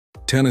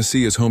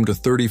Tennessee is home to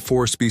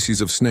 34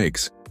 species of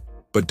snakes,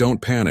 but don't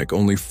panic,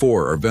 only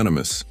 4 are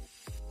venomous.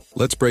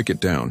 Let's break it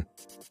down.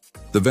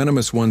 The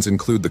venomous ones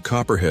include the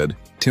copperhead,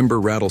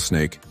 timber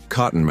rattlesnake,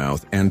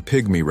 cottonmouth, and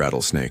pygmy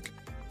rattlesnake.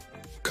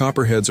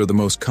 Copperheads are the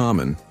most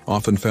common,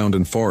 often found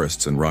in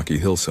forests and rocky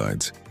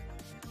hillsides.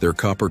 Their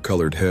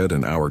copper-colored head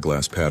and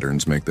hourglass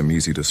patterns make them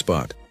easy to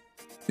spot,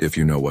 if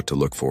you know what to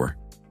look for.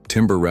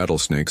 Timber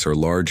rattlesnakes are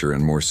larger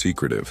and more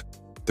secretive.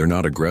 They're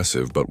not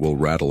aggressive but will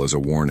rattle as a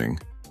warning.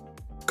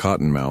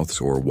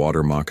 Cottonmouths, or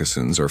water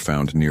moccasins, are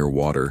found near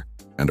water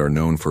and are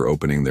known for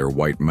opening their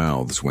white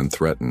mouths when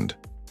threatened.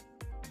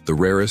 The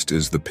rarest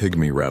is the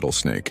pygmy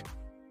rattlesnake,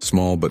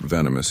 small but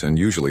venomous and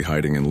usually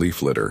hiding in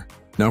leaf litter.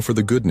 Now for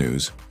the good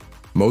news.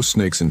 Most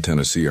snakes in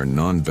Tennessee are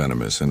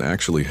non-venomous and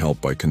actually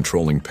help by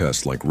controlling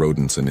pests like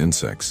rodents and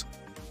insects.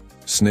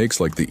 Snakes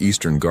like the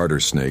eastern garter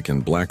snake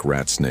and black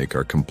rat snake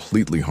are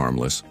completely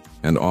harmless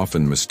and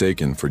often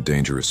mistaken for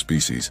dangerous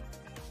species.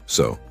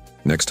 So,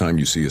 next time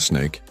you see a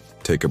snake,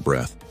 take a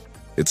breath.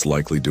 It's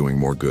likely doing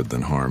more good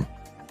than harm.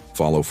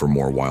 Follow for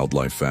more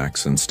wildlife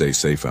facts and stay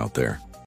safe out there.